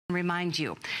Remind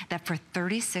you that for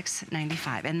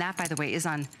 $36.95, and that, by the way, is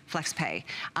on FlexPay,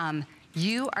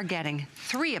 you are getting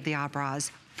 3 of the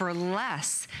bras for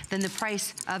less than the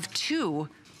price of 2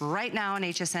 right now on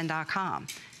hsn.com.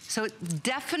 So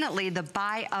definitely the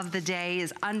buy of the day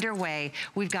is underway.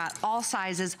 We've got all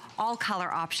sizes, all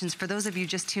color options. For those of you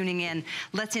just tuning in,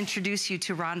 let's introduce you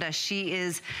to Rhonda. She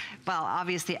is, well,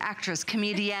 obviously actress,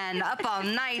 comedian, up all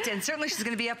night, and certainly she's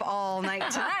gonna be up all night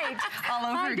tonight, all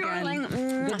over Hi, again. Darling.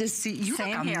 Good to see you.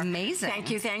 Same look here. Amazing.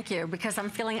 Thank you, because I'm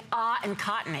feeling and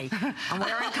cottony. I'm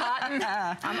wearing cotton,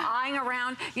 I'm eyeing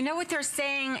around. You know what they're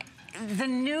saying? The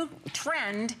new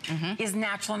trend is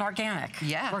natural and organic.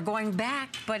 Yeah. We're going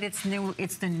back, but it's new.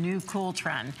 It's the new cool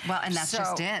trend. Well, and that's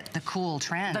just it, the cool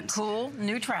trend. The cool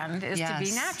new trend is to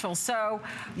be natural. So,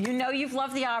 you know you've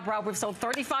loved the bra. We've sold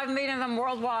 35 million of them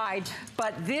worldwide,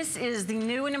 but this is the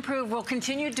new and improved. We'll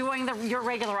continue doing your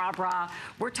regular bra.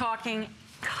 We're talking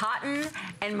cotton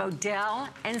and modal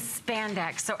and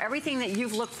spandex. So everything that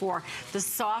you've looked for, the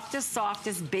softest,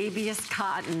 babyest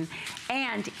cotton.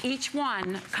 And each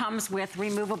one comes with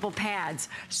removable pads.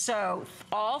 So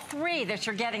all 3 that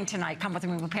you're getting tonight come with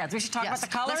removable pads. We should talk about the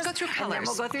colors. Let's go through colors. And then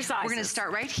we'll go through sizes. We're gonna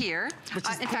start right here. Which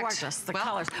is gorgeous, the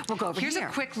colors. We'll go over here. Here's a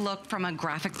quick look from a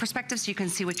graphic perspective so you can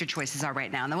see what your choices are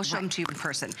right now. And then we'll show them to you in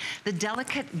person. The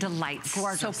Delicate Delights.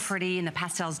 Gorgeous. So pretty in the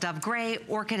pastels dove gray,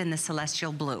 orchid in the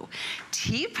celestial blue.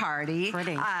 Tea Party,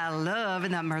 pretty. I love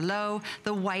in the Merlot,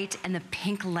 the white and the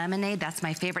pink lemonade. That's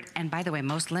my favorite. And by the way,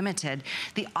 most limited,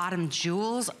 the Autumn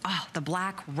Jewels, the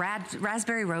black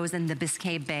raspberry rose and the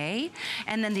Biscay Bay.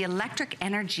 And then the Electric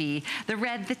Energy, the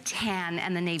red, the tan,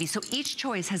 and the navy. So each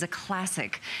choice has a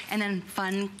classic and then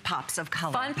fun pops of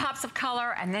color. Fun pops of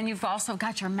color, and then you've also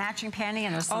got your matching panty,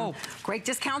 and there's some great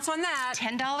discounts on that.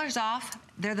 $10 off.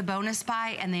 They're the bonus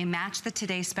buy, and they match the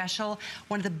Today Special.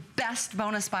 One of the best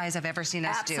bonus buys I've ever seen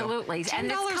us do. Absolutely.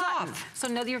 $10 off. So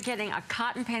know that you're getting a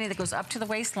cotton panty that goes up to the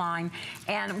waistline,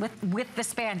 and with the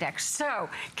spandex. So,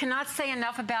 cannot say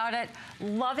enough about it.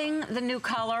 Loving the new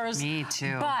colors. Me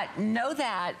too. But know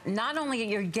that not only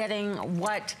you're getting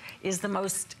what is the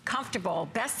most comfortable,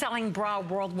 best-selling bra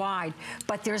worldwide,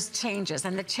 but there's changes.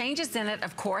 And the changes in it,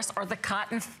 of course, are the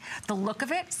cotton, the look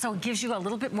of it. So it gives you a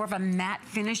little bit more of a matte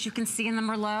finish you can see in the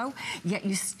Merlot, yet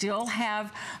you still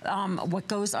have what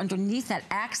goes underneath that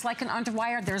acts like an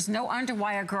underwire. There's no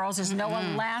underwire, girls. There's no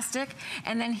elastic.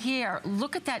 And then here,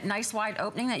 look at that nice wide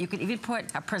opening that you could even put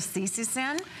a prosthesis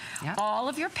in. Yep. All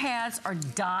of your pads are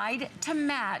dyed to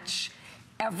match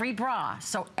every bra.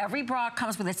 So every bra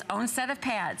comes with its own set of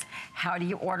pads. How do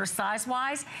you order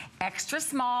size-wise? Extra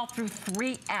small through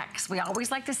 3X. We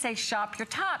always like to say shop your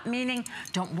top, meaning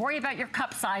don't worry about your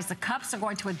cup size. The cups are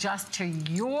going to adjust to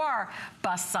your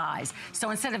bust size. So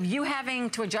instead of you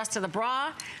having to adjust to the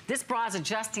bra, this bra is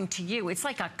adjusting to you. It's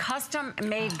like a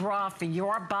custom-made bra for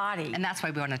your body. And that's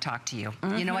why we want to talk to you.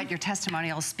 You know what? Your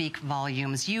testimonials speak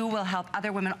volumes. You will help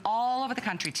other women all over the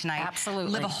country tonight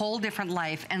live a whole different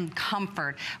life and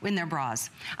comfort in their bras.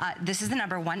 This is the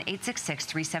number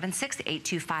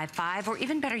 1-866-376-8255, or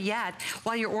even better yet,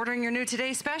 while you're ordering your new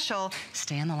Today Special,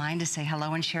 stay on the line to say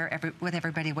hello and share with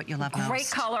everybody what you love most. Great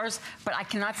colors, but I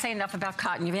cannot say enough about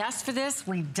cotton. You've asked for this,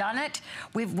 we've done it.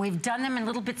 We've done them in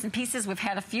little bits and pieces. We've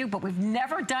had a few, but we've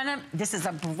never done them. This is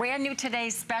a brand new Today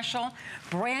Special,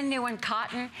 brand new in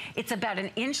cotton. It's about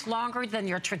 1 inch longer than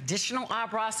your traditional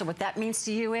bra, so what that means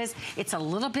to you is it's a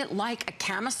little bit like a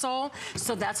camisole,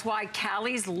 so that's why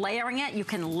Callie's layering it. You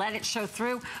can let it show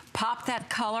through. Pop that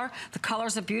color. The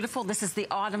colors are beautiful. This is the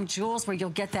Autumn Jewels, where you'll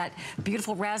get that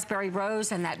beautiful raspberry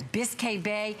rose and that Biscay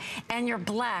Bay and your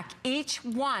black. Each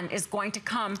one is going to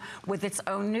come with its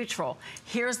own neutral.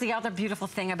 Here's the other beautiful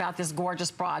thing about this gorgeous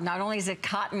bra. Not only is it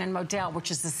cotton and modal, which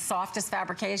is the softest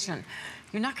fabrication,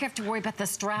 you're not gonna have to worry about the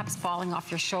straps falling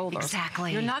off your shoulders.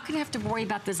 Exactly. You're not gonna have to worry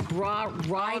about this bra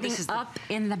riding up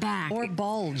in the back. Or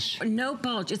bulge. No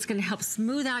bulge. It's gonna help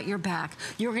smooth out your back.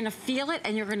 You're gonna feel it,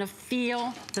 and you're gonna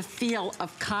feel the feel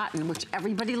of cotton, which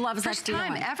everybody loves that feeling.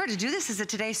 First time ever to do this is a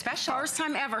Today Special. First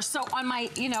time ever. So on my,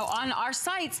 on our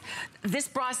sites, this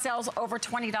bra sells over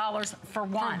 $20 for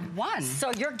one. For one?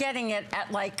 So you're getting it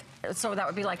at so that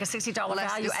would be like a $60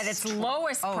 value at its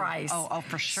lowest price. Oh,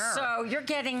 for sure. So you're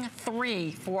getting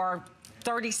 3 for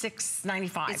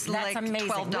 $36.95. It's That's like amazing.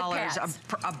 $12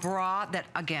 a bra that,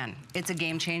 again, it's a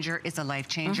game changer. It's a life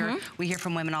changer. We hear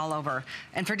from women all over,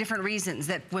 and for different reasons,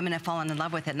 that women have fallen in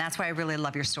love with it. And that's why I really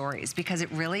love your stories, because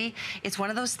it's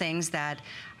one of those things that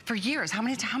For years, how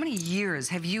many years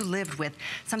have you lived with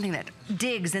something that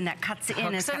digs and that cuts in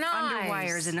and it's got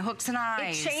underwires and hooks and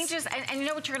eyes? It changes, and you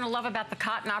know what you're gonna love about the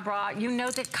cotton bra? You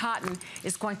know that cotton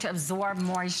is going to absorb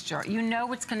moisture. You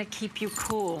know it's gonna keep you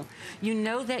cool. You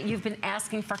know that you've been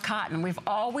asking for cotton.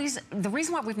 The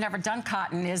reason why we've never done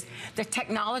cotton is the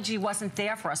technology wasn't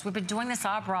there for us. We've been doing this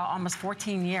bra almost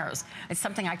 14 years. It's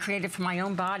something I created for my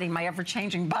own body, my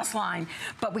ever-changing bust line,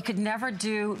 but we could never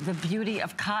do the beauty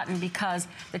of cotton because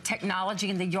the technology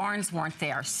and the yarns weren't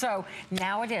there. So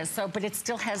now it is. So, but it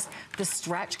still has the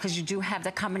stretch because you do have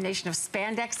the combination of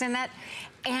spandex in it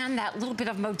and that little bit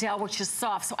of modal, which is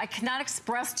soft. So I cannot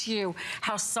express to you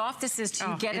how soft this is till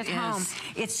you get it home.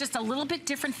 It's just a little bit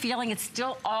different feeling. It's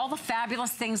still all the fabulous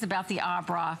things about the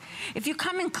bra. If you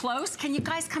come in close, can you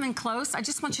guys come in close? I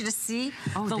just want you to see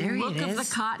the look of the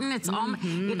cotton. It's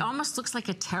it almost looks like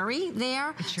a terry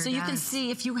there. Sure so you can see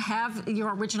if you have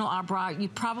your original bra, you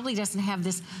probably doesn't have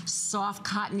this soft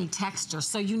cottony texture.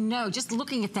 So you know, just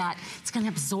looking at that, it's gonna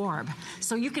absorb.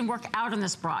 So you can work out in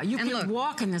this bra. You can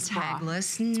walk in this bra.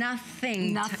 Tagless,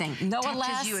 nothing. No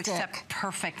elastic. You except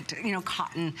perfect, you know,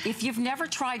 cotton. If you've never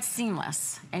tried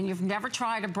seamless and you've never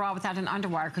tried a bra without an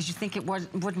underwire because you think it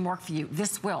wouldn't work for you,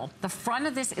 this will. The front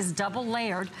of this is double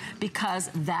layered because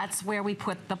that's where we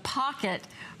put the pocket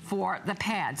for the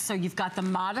pads. So you've got the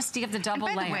modesty of the double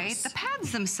layers. By the way, the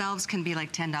pads themselves can be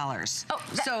like $10. Oh,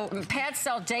 so pads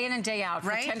sell day in and day out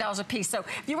for $10 a piece. So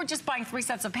if you were just buying 3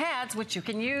 sets of pads, which you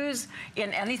can use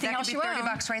in anything else you own,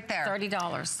 $30 right there.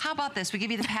 $30. How about this? We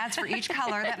give you the pads for each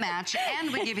color that match,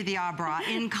 and we give you the bra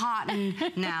in cotton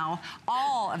now.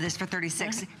 All of this for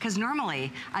 $36, because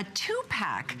normally a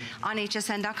 2-pack on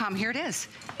hsn.com, here it is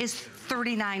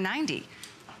 $39.90.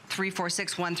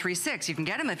 346-136. You can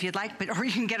get them if you'd like, or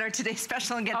you can get our today's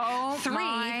special and get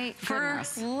 3 for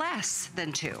less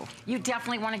than 2. You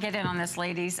definitely want to get in on this,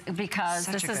 ladies, because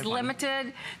this is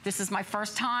limited. This is my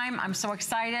first time. I'm so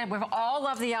excited. We all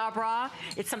love the bra.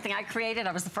 It's something I created.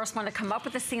 I was the first one to come up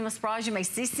with the seamless bras. You may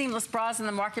see seamless bras in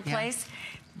the marketplace.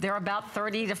 They're about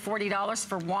 $30 to $40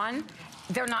 for one.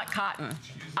 They're not cotton.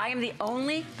 I am the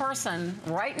only person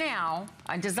right now,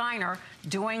 a designer,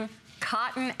 doing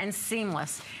cotton and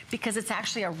seamless because it's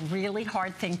actually a really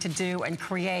hard thing to do and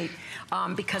create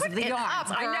because of the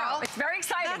yarns. I know, it's very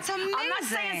exciting. That's amazing. I'm not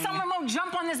saying someone won't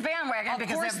jump on this bandwagon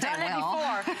because they've done it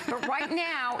before, but right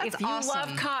now, if you love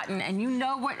cotton and you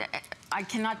know what, I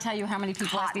cannot tell you how many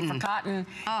people ask me for cotton,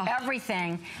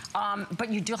 everything, but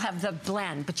you do have the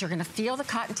blend, but you're gonna feel the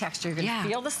cotton texture, you're gonna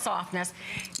feel the softness,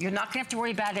 you're not gonna have to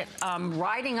worry about it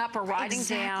riding up or riding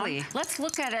down. Let's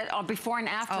look at it before and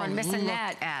after on Miss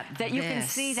Annette, that you can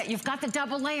see that you've got the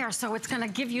double layer, so it's gonna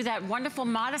give you that wonderful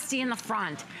modesty in the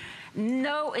front.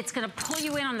 No, it's gonna pull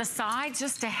you in on the sides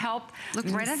just to help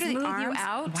right under the arms. You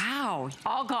out. Wow.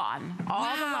 All gone.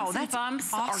 All the lumps and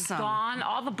bumps are gone.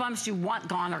 All the bumps you want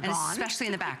gone are gone. Especially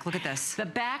in the back, look at this. The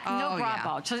back, no bra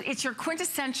bulge. So it's your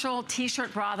quintessential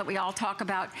t-shirt bra that we all talk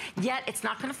about, yet it's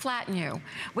not gonna flatten you.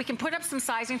 We can put up some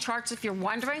sizing charts if you're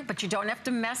wondering, but you don't have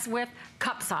to mess with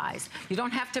cup size. You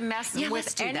don't have to mess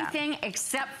with anything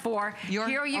except for, your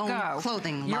here you go.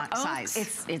 Clothing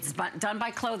size. It's done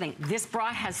by clothing. This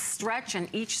bra has stretch and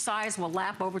each size will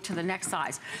lap over to the next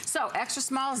size. So extra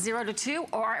small, 0 to 2,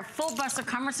 or full bust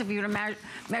circumference if you were to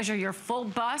measure your full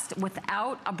bust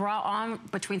without a bra on,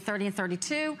 between 30 and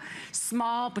 32,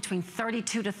 small between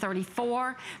 32 to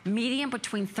 34, medium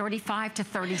between 35 to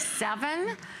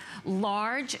 37,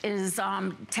 large is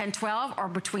 10, 12, or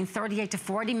between 38 to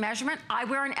 40 measurement. I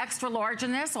wear an extra large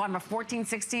in this, so I'm a 14,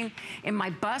 16 in my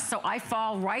bust, so I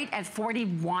fall right at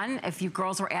 41 if you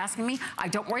girls were asking me. I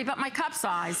don't worry about my cup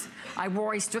size. I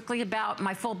worry strictly about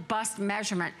my full bust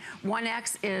measurement.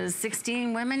 1X is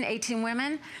 16 women, 18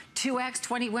 women. 2X,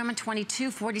 20 women,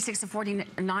 22, 46 to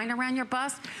 49 around your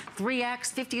bust.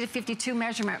 3X, 50 to 52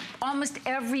 measurement. Almost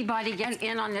everybody gets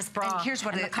in on this bra. And here's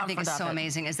what I think is so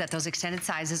amazing is that those extended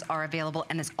sizes are available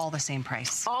and it's all the same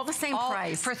price. All the same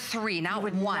price. For 3, not you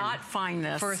would one. Not find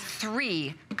this. For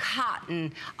 3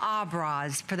 cotton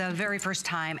bras for the very first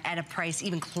time at a price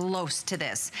even close to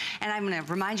this. And I'm gonna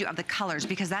remind you of the colors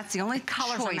because that's the only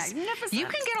color choice. You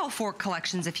can get all 4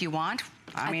 collections if you want.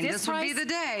 I mean, this would be the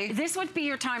day. This would be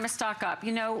your time to stock up.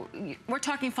 You know, we're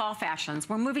talking fall fashions.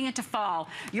 We're moving into fall.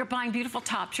 You're buying beautiful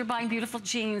tops. You're buying beautiful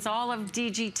jeans. All of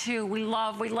DG2, we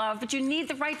love. But you need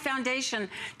the right foundation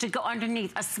to go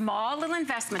underneath. A small little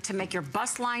investment to make your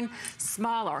bust line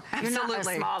smaller.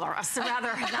 Absolutely. You're not smaller.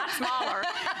 Rather, not smaller.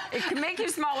 It can make you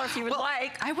smaller if you would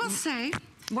like. I will say,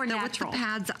 More natural. With the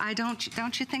pads,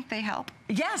 don't you think they help?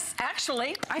 Yes,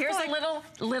 actually, here's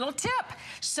a little tip.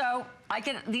 So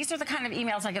these are the kind of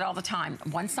emails I get all the time.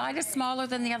 One side is smaller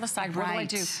than the other side. What do I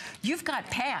do? You've got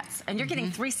pads, and you're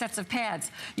getting 3 sets of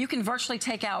pads. You can virtually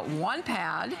take out one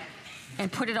pad and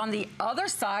put it on the other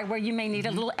side where you may need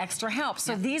a little extra help.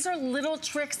 So these are little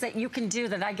tricks that you can do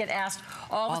that I get asked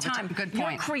all the time. Good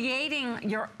point. You're creating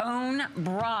your own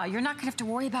bra. You're not gonna have to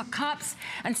worry about cups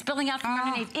and spilling out from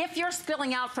underneath. If you're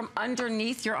spilling out from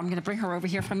underneath I'm gonna bring her over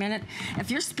here for a minute. If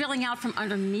you're spilling out from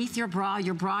underneath your bra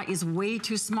is way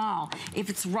too small. If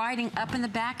it's riding up in the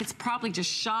back, it's probably just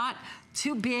shot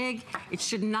too big. It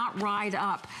should not ride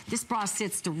up. This bra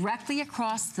sits directly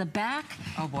across the back.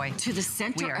 Oh boy. To the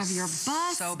center of your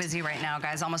bust. So busy right now,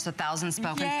 guys. Almost 1,000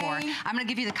 spoken for. I'm gonna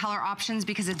give you the color options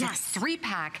because it's a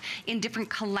 3-pack in different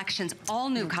collections, all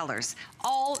new colors,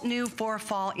 all new for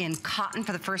fall in cotton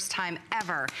for the first time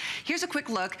ever. Here's a quick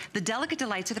look. The Delicate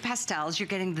Delights are the pastels. You're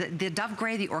getting the Dove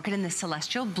Gray, the Orchid, and the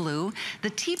Celestial Blue. The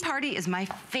Tea Party is my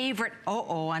favorite.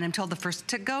 And I'm told the first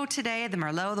to go today. The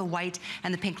Merlot, the White,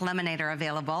 and the Pink Lemonade are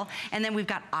available. And then we've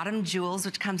got Autumn Jewels,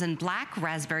 which comes in black,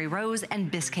 raspberry rose,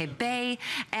 and Biscay Bay,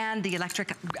 and the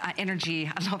Electric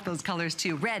Energy. I love those colors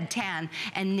too. Red, tan,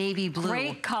 and navy blue.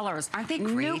 Great colors. Aren't they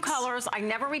great? New colors. I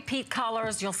never repeat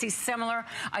colors. You'll see similar.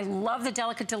 I love the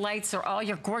Delicate Delights. They're all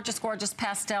your gorgeous, gorgeous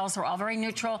pastels. They're all very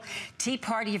neutral. Tea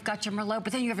Party, you've got your Merlot,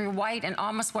 but then you have your white and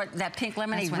almost what that Pink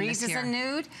Lemonade reads is a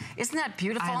nude. Isn't that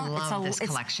beautiful? I love this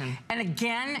collection. And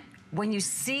again, when you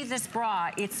see this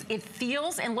bra, it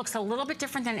feels and looks a little bit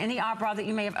different than any bra that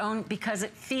you may have owned because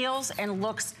it feels and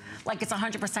looks like it's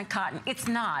 100% cotton. It's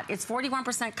not. It's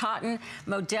 41% cotton,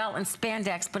 modal, and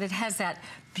spandex, but it has that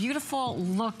beautiful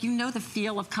look. You know the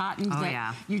feel of cotton.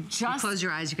 You close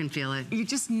your eyes, you can feel it. You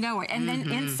just know it. And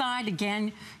then inside,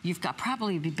 again, you've got,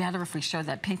 probably it'd be better if we show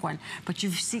that pink one, but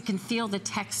you can feel the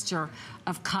texture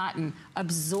of cotton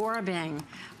absorbing,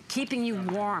 keeping you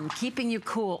warm, keeping you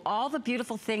cool, all the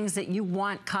beautiful things that you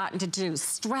want cotton to do.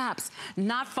 Straps,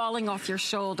 not falling off your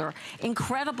shoulder,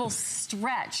 incredible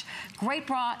stretch. Great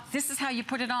bra, this is how you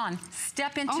put it on.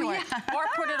 Step into it, or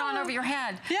put it on over your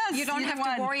head. Yes, you don't have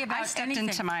to worry about anything. I stepped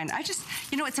into mine.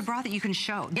 It's a bra that you can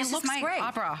show. This looks my great.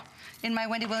 Bra in my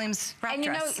Wendy Williams wrap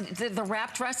dress. And you know, the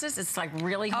wrap dresses, it's like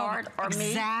really hard. Or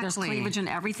me, there's cleavage in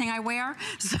everything I wear.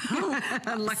 So,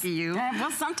 lucky you.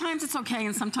 Well, sometimes it's okay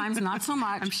and sometimes not so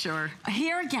much. I'm sure.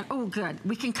 Here again, good.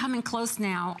 We can come in close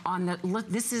now on the, look,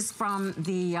 this is from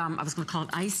the, I was gonna call it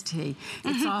iced tea.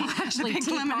 It's all actually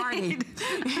Tea Party.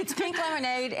 It's Pink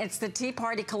Lemonade, it's the Tea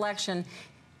Party collection.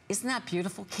 Isn't that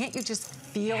beautiful? Can't you just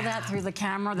feel that through the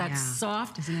camera? That's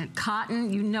soft, isn't it?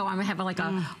 Cotton. You know, I'm gonna have like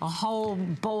a whole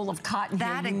bowl of cotton.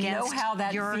 That here. You know how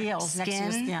that feels next to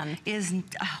your skin is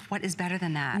what is better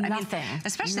than that? Nothing. I mean,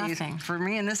 especially for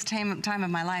me in this time of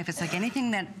my life, it's like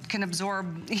anything that can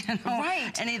absorb,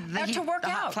 any of the heat, to work the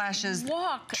out, hot flashes.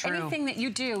 Walk, anything that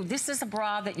you do. This is a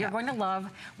bra that you're going to love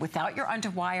without your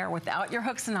underwire, without your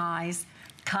hooks and eyes.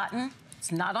 Cotton.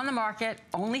 It's not on the market,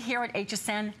 only here at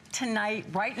HSN tonight,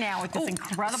 right now, at this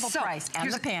incredible price,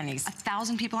 and the panties.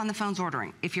 1,000 people on the phones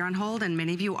ordering. If you're on hold, and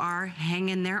many of you are, hang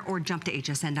in there, or jump to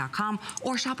hsn.com,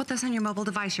 or shop with us on your mobile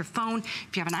device, your phone.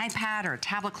 If you have an iPad or a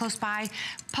tablet close by,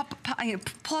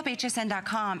 pull up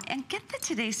hsn.com and get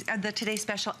the Today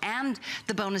Special and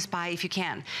the bonus buy if you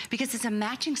can, because it's a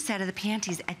matching set of the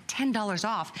panties at $10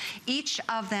 off. Each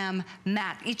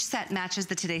set matches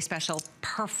the Today Special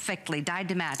perfectly, dyed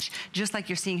to match, just like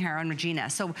you're seeing here on Regina.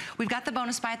 So we've got the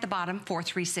bonus buy at the bottom,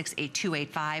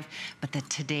 4368285, but the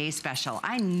Today Special,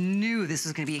 I knew this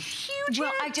was gonna be a huge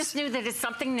hit. I just knew that it's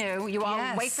something new. You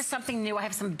all wait for something new. I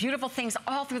have some beautiful things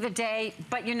all through the day,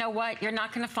 but you know what? You're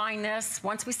not gonna find this.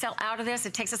 Once we sell out of this,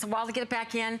 it takes us a while to get it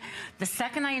back in. The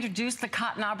second I introduced the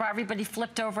cotton bra, everybody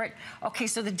flipped over it. Okay,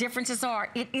 so the differences are,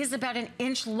 it is about an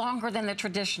inch longer than the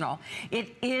traditional.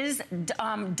 It is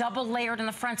double layered in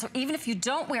the front, so even if you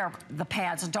don't wear the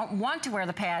pads or don't want to wear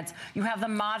the pads, you have the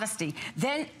modesty.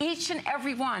 Then each and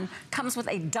every one comes with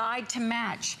a dyed to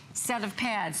match set of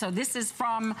pads. So this is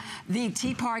from the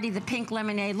Tea Party, the Pink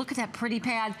Lemonade. Look at that pretty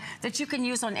pad that you can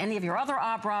use on any of your other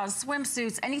bras,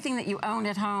 swimsuits, anything that you own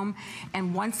at home.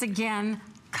 And once again,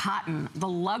 cotton, the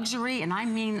luxury, and I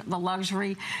mean the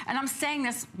luxury. And I'm saying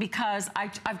this because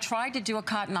I've tried to do a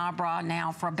cotton bra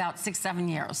now for about 6-7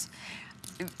 years.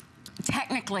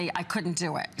 technically, I couldn't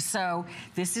do it. So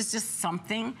this is just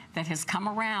something that has come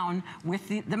around with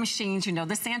the machines, you know,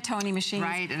 the Santoni machines.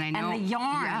 Right, and I know. And the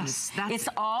yarns. Yes, it's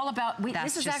all about,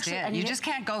 this is actually it. You just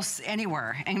can't go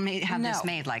anywhere and have this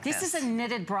made like this. This is a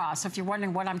knitted bra, so if you're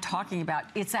wondering what I'm talking about,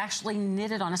 it's actually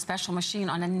knitted on a special machine,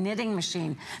 on a knitting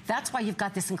machine. That's why you've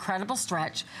got this incredible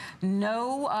stretch.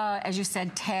 No, as you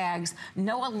said, tags,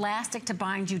 no elastic to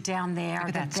bind you down there.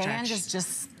 Look at the that band stretch. is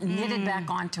just knitted back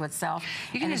onto itself.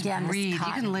 You can just again, breathe. You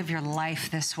can live your life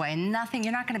this way. Nothing,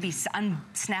 you're not going to be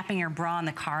unsnapping your bra in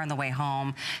the car on the way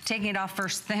home, taking it off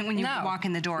first thing when you walk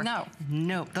in the door.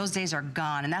 No, those days are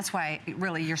gone. And that's why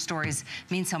really your stories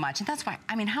mean so much. And that's why,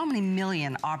 I mean, how many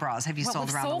million bras have you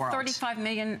sold around the world? 35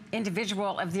 million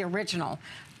individual of the original.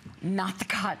 Not the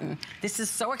cotton. This is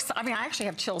so exciting. I mean, I actually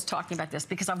have chills talking about this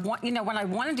because I want, you know, when I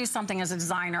want to do something as a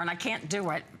designer and I can't do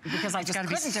it because I just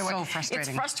couldn't do it. Frustrating.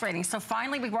 It's frustrating. So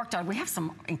finally we worked on, we have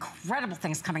some incredible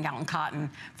things coming out in cotton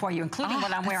for you, including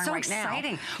what I'm wearing right now. So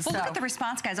exciting. Well, look at the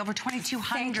response, guys. Over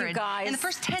 2,200. Thank you, guys. In the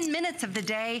first 10 minutes of the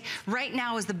day, right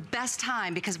now is the best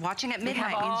time because watching at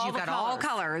midnight means you've got all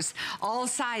colors, all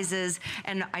sizes.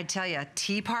 And I tell you,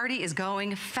 Tea Party is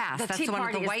going fast. That's the one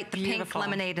with the white, the pink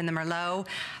lemonade, and the Merlot.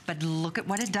 But look at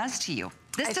what it does to you.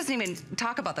 This doesn't even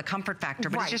talk about the comfort factor,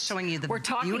 but it's just showing you the We're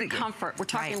talking beauty. comfort, we're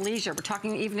talking leisure, we're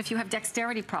talking even if you have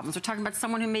dexterity problems, we're talking about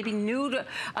someone who may be new to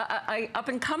a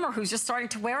up-and-comer who's just starting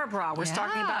to wear a bra. We're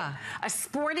talking about a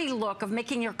sporty look of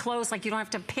making your clothes like you don't have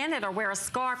to pin it or wear a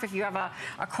scarf. If you have a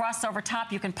crossover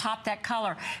top, you can pop that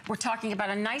color. We're talking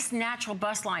about a nice natural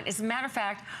bust line. As a matter of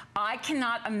fact, I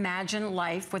cannot imagine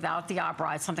life without the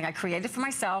bra. It's something I created for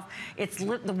myself. It's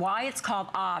why it's called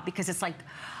because it's like,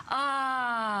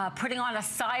 putting on a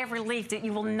sigh of relief that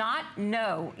you will not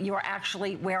know you are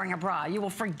actually wearing a bra. You will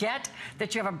forget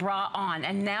that you have a bra on.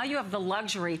 And now you have the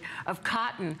luxury of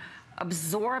cotton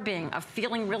absorbing, of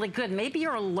feeling really good. Maybe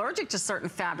you're allergic to certain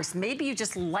fabrics. Maybe you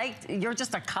just you're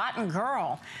just a cotton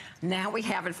girl. Now we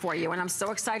have it for you, and I'm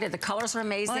so excited. The colors are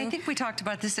amazing. Well, I think we talked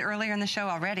about this earlier in the show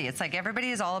already. It's like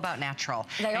everybody is all about natural.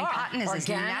 They are. Cotton is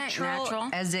organic, as natural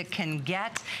as it can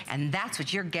get, and that's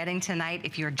what you're getting tonight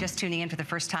if you're just tuning in for the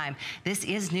first time. This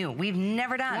is new. We've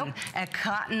never done a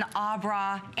cotton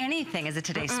bra, anything as a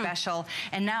Today Special,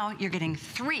 and now you're getting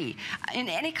 3 in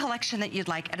any collection that you'd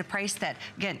like at a price that,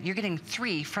 again, you're getting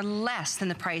 3 for less than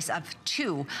the price of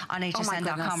 2 on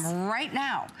hsn.com right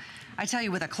now. I tell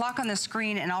you, with a clock on the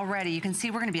screen and already, you can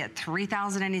see we're gonna be at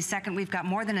 3,000 any second. We've got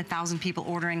more than 1,000 people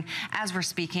ordering as we're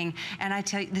speaking. And I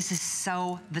tell you, this is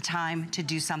so the time to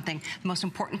do something. The most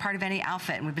important part of any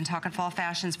outfit, and we've been talking fall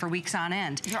fashions for weeks on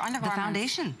end. Your undergarments. The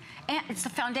foundation. And it's the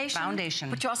foundation.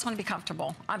 But you also wanna be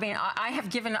comfortable. I mean, I have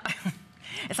given,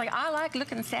 it's like, I like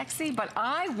looking sexy, but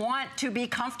I want to be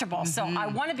comfortable. So I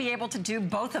want to be able to do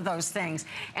both of those things.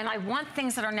 And I want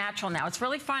things that are natural now. It's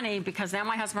really funny because now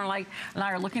my husband and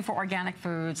I are looking for organic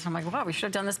foods. I'm like, wow, we should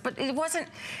have done this. But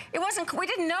we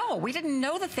didn't know. We didn't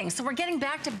know the things. So we're getting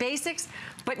back to basics,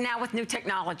 but now with new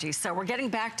technology. So we're getting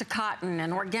back to cotton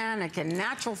and organic and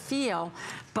natural feel,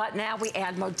 but now we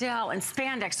add modal and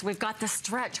spandex. So we've got the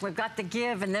stretch, we've got the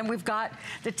give, and then we've got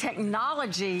the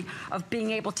technology of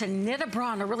being able to knit a bra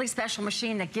on a really special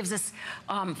machine that gives us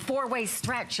 4-way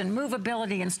stretch and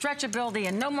movability and stretchability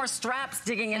and no more straps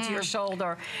digging into your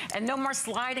shoulder and no more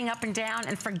sliding up and down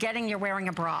and forgetting you're wearing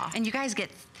a bra. And you guys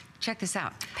get, check this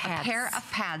out, a pair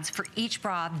of pads for each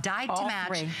bra, dyed to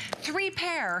match. 3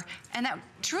 pair, and that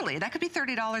truly, that could be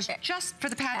 $30 just for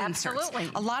the pad inserts.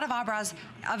 A lot of bras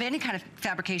of any kind of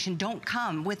fabrication don't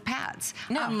come with pads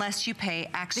unless you pay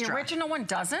extra. The original one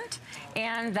doesn't,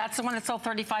 and that's the one that sold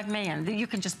 35 million. You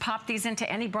can just pop these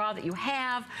into any bra that you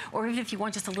have, or even if you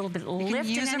want just a little bit lift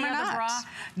in any other bra,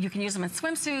 you can use them in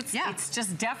swimsuits. It's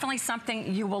just definitely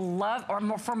something you will love, or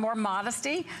more for more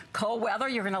modesty, cold weather,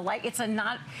 you're gonna like.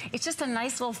 It's just a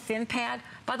nice little thin pad.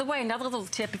 By the way, another little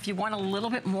tip, if you want a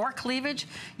little bit more cleavage,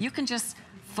 you can just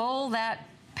fold that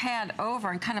pad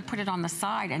over and kind of put it on the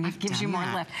side, and it gives you more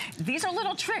lift. These are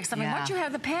little tricks. I mean, once you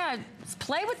have the pad,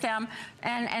 play with them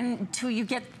and till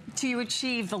you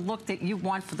achieve the look that you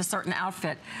want for the certain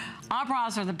outfit. Our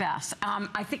bras are the best.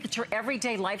 I think it's your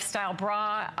everyday lifestyle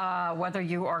bra, whether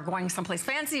you are going someplace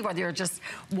fancy, whether you're just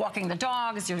walking the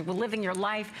dogs, you're living your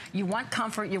life. You want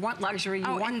comfort, you want luxury,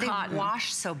 you want cotton. They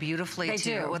wash so beautifully they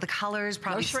too. Do. With the colors,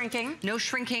 probably no shrinking. No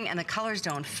shrinking, and the colors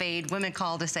don't fade. Women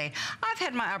call to say, I've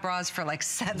had my bras for like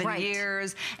 7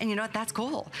 years, and you know what? That's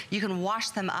cool. You can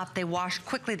wash them up. They wash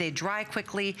quickly. They dry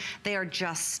quickly. They are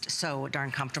just so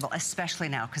darn comfortable, especially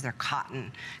now because they're cotton.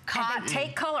 And they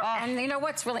take color. And you know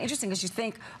what's really interesting is you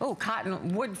think, oh,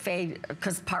 cotton would fade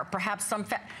because perhaps some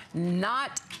fat.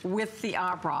 Not with the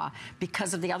bra,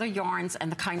 because of the other yarns and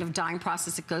the kind of dyeing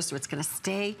process it goes through. It's going to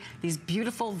stay these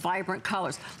beautiful, vibrant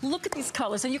colors. Look at these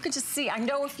colors, and you can just see. I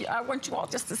know I want you all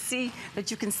just to see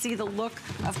that you can see the look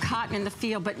of cotton in the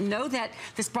feel, but know that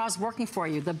this bra is working for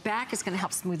you. The back is going to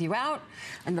help smooth you out,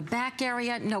 and the back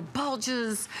area, no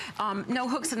bulges, no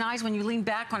hooks and eyes when you lean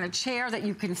back on a chair that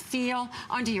you can feel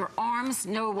under your arms,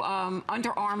 no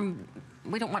underarm.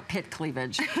 We don't want pit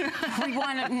cleavage. We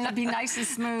want it to be nice and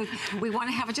smooth. We want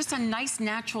to have just a nice,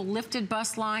 natural, lifted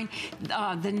bust line.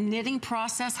 The knitting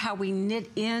process, how we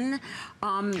knit in.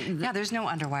 Yeah, there's no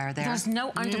underwire there. There's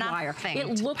no underwire.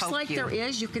 It looks like you. There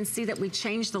is. You can see that we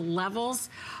changed the levels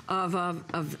of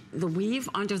the weave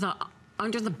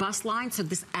under the bust line, so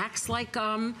this acts like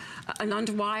an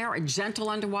underwire, a gentle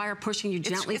underwire pushing you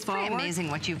gently forward. It's pretty amazing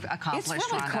what you've accomplished,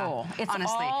 It's really Rhonda. cool. It's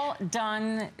honestly. all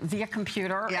done via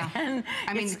computer, and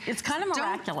I mean, it's kind of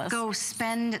miraculous. Don't go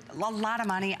spend a lot of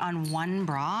money on one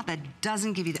bra that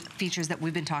doesn't give you the features that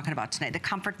we've been talking about tonight, the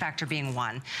comfort factor being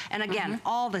one. And again,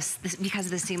 all this because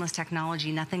of the seamless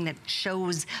technology, nothing that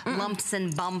shows lumps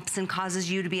and bumps and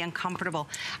causes you to be uncomfortable.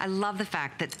 I love the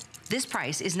fact that this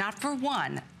price is not for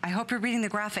one. I hope you're reading the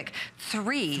graphic.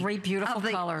 Three beautiful of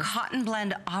the colors.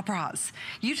 CottonBlend bras.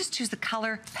 You just choose the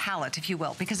color palette, if you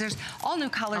will, because there's all new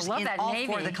colors in all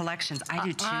four of the collections. I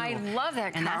do too. I love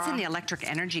that, and that's in the Electric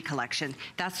Energy collection.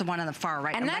 That's the one on the far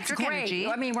right. And Electric that's great. Energy.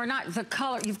 I mean, we're not the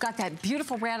color. You've got that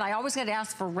beautiful red. I always get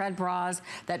asked for red bras.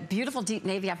 That beautiful deep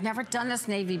navy. I've never done this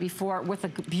navy before with a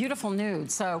beautiful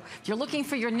nude. So if you're looking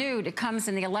for your nude, it comes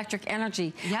in the Electric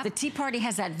Energy. Yep. The Tea Party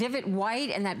has that vivid white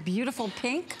and that beautiful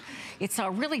pink. It's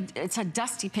a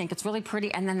dusty pink. It's really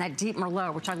pretty. And then that deep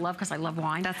Merlot, which I love because I love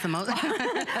wine. That's the most.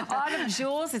 Autumn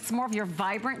Jewels, it's more of your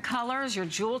vibrant colors, your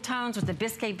jewel tones with the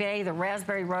Biscay Bay, the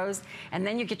raspberry rose, and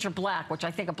then you get your black, which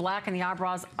I think a black in the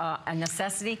bra is a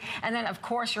necessity. And then, of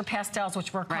course, your pastels,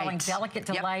 which we're calling Delicate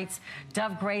Delights,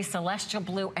 Dove Gray, Celestial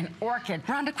Blue, and Orchid.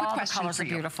 Rhonda, quick all question the colors for are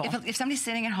you. beautiful. If somebody's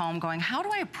sitting at home going, how do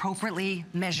I appropriately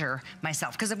measure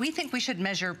myself? Because we think we should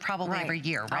measure probably every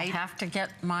year, right? I'll have to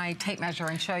get my tape measure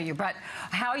and show you. But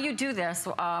how you do this,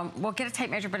 we'll get a tape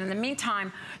measure, but in the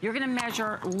meantime, you're gonna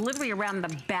measure literally around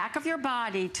the back of your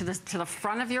body to the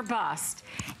front of your bust.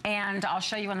 And I'll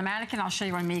show you on the mannequin, I'll show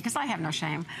you on me, because I have no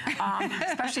shame,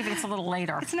 especially if it's a little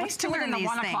later. It's nice to learn these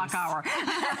things. Let's do it in the 1 o'clock hour.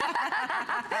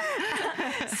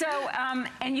 So,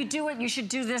 and you should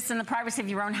do this in the privacy of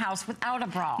your own house without a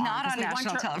bra on. Not on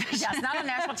national television. Yes, not on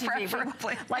national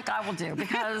TV, like I will do,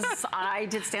 because I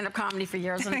did stand-up comedy for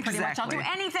years, and pretty much I'll do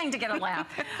anything to get a laugh.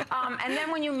 And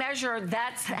then when you measure,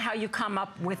 that's how you come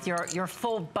up with your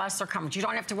full bust circumference. You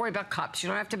don't have to worry about cups. You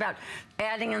don't have to about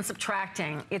adding and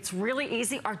subtracting. It's really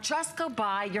easy, or just go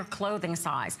by your clothing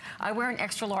size. I wear an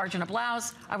extra large in a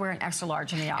blouse. I wear an extra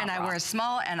large in the And I wear a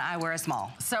small, and I wear a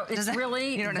small. So it's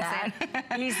really you know what I'm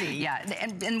saying? Easy. Yeah,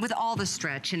 and with all the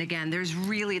stretch, and again, there's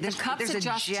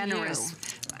a generous.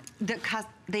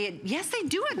 Yes, they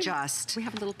do adjust. We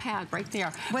have a little pad right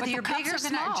there. Whether you're big or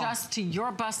small. They're going to adjust to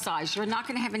your bust size. You're not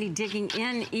going to have any digging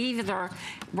in either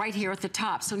right here at the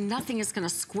top. So nothing is going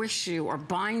to squish you or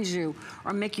bind you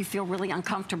or make you feel really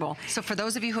uncomfortable. So for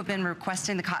those of you who have been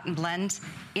requesting the CottonBlend,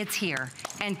 it's here.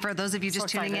 And for those of you just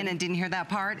tuning in and didn't hear that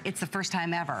part, it's the first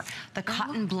time ever. The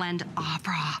CottonBlend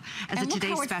bra as a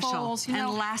today's special. Folds, and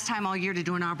last time all year to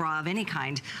do an bra of any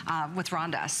kind with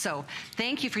Rhonda. So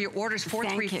thank you for your orders,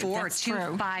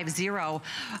 434-250.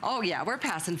 Oh yeah, we're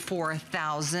passing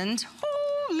 4,000.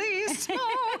 Holy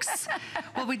smokes.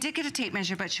 Well, we did get a tape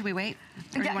measure, but should we wait?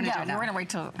 Or do you want to do it now? We're going to wait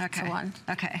till one.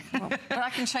 Okay. Well, but I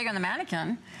can show you on the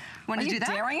mannequin. Want to do that?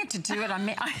 Are you daring it to do it on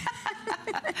me?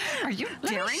 Are you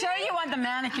daring? Let me show you on the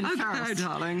mannequin first. Okay,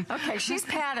 darling. Okay, she's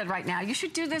padded right now. You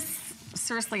should do this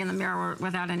seriously in the mirror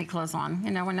without any clothes on, you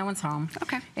know, when no one's home.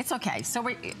 Okay. It's okay. So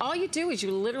all you do is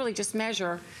you literally just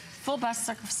measure full bust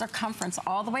circumference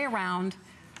all the way around,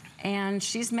 and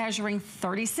she's measuring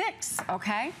 36,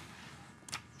 okay?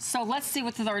 So let's see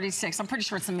what the 36, I'm pretty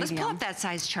sure it's a medium. Let's pull up that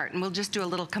size chart and we'll just do a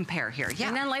little compare here. Yeah.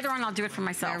 And then later on I'll do it for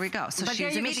myself. There we go. So but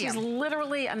she's a medium. She's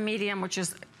literally a medium, which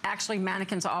is actually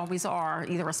mannequins always are,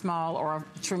 either a small or a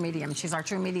true medium. She's our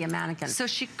true medium mannequin. So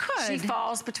she could. She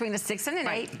falls between a 6 and an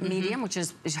 8 medium, which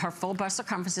is her full bust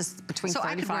circumference is between 35. So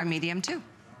I could wear a medium too.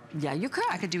 Yeah, you could.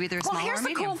 I could do either a small or a medium. Well,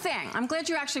 here's the cool thing. I'm glad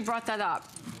you actually brought that up.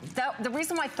 The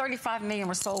reason why 35 million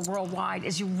were sold worldwide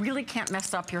is you really can't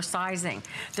mess up your sizing.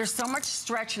 There's so much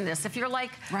stretch in this. If you're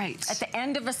like at the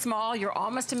end of a small, you're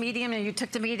almost a medium and you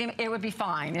took the medium, it would be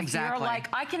fine. If you're like,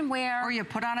 I can wear... Or you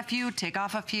put on a few, take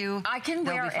off a few. I can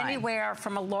wear anywhere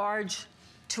from a large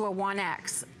to a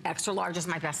 1X. Extra large is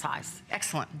my best size.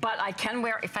 Excellent. But I can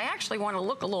wear, if I actually want to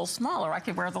look a little smaller, I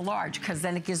could wear the large because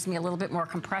then it gives me a little bit more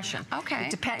compression. Okay.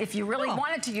 If you really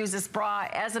wanted to use this bra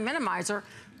as a minimizer,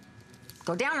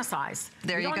 go down a size.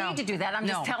 There you go. You don't need to do that. I'm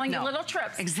just telling you little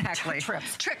trips. Exactly.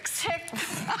 Trips. Tricks.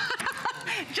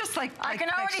 Just like I can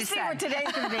already see what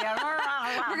today's going to be.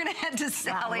 We're going to head to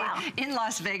Sally in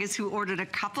Las Vegas, who ordered a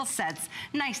couple sets.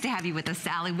 Nice to have you with us,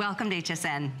 Sally. Welcome to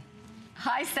HSN.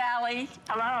 Hi, Sally.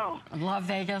 Hello. I love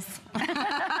Vegas.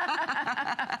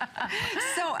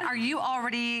 So are you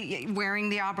already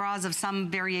wearing the bras of some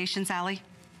variation, Sally?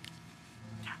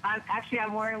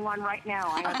 I'm wearing one right now.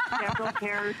 I have several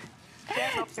pairs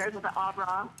of the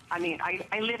bra. I mean,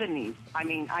 I live in these. I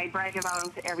mean, I brag about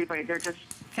them to everybody. They're just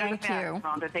Thank you.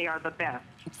 Rhonda. They are the best.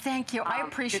 Thank you. I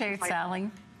appreciate it,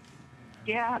 Sally.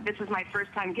 Yeah, this is my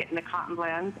first time getting the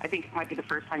CottonBlend. I think it might be the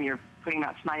first time you're putting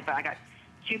out tonight, but I got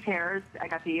 2 pairs. I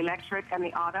got the electric and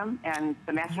the autumn and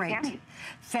the matching panties.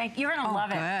 You're going to love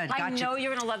it. Good. I know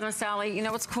you're going to love them, Sally. You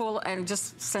know what's cool? And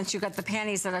just since you got the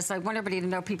panties, that I want everybody to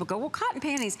know, people go, well, cotton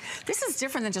panties, this is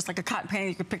different than just like a cotton panty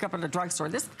you could pick up at a drugstore.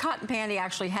 This cotton panty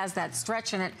actually has that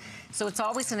stretch in it, so it's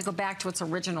always going to go back to its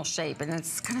original shape, and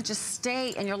it's going to just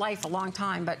stay in your life a long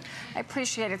time. But I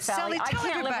appreciate it, Sally. Sally, tell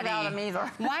I can't live without everybody, them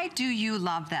either. Why do you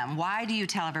love them? Why do you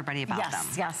tell everybody about them?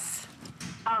 Yes.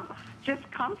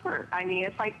 Just comfort. I mean,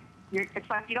 it's like you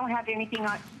don't have anything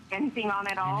on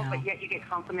at all, but yet you get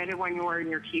complimented when you're wearing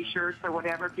your T-shirts or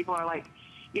whatever. People are like,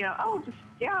 you know, oh,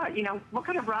 what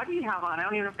kind of bra do you have on? I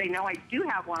don't even know if they know I do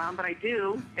have one on, but I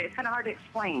do. It's kind of hard to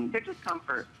explain. They're just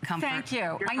comfort. Thank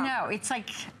you. I know. It's like,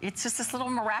 it's just this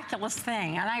little miraculous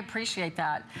thing, and I appreciate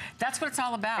that. That's what it's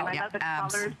all about. And I love the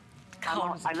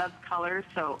colors. I love colors,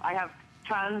 so I have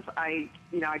tons. I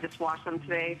just washed them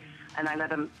today. And I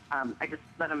just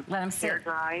let them air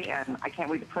dry, and I can't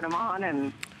wait to put them on.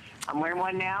 And I'm wearing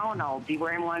one now, and I'll be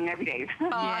wearing one every day. Oh,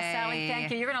 Sally,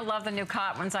 thank you. You're going to love the new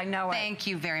cotton ones. I know it. Thank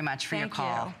you very much for your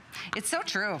call. It's so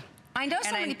true. I know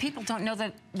so many people don't know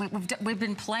that we've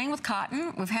been playing with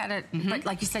cotton. We've had it, but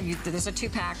like you said, there's a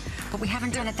 2-pack, but we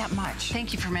haven't done it that much.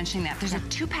 Thank you for mentioning that. There's a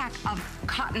 2-pack of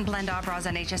CottonBlend bras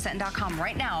on hsn.com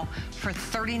right now for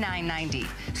 $39.90.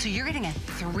 So you're getting a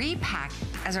 3-pack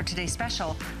as our today's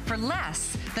special for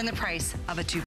less than the price of a 2-pack.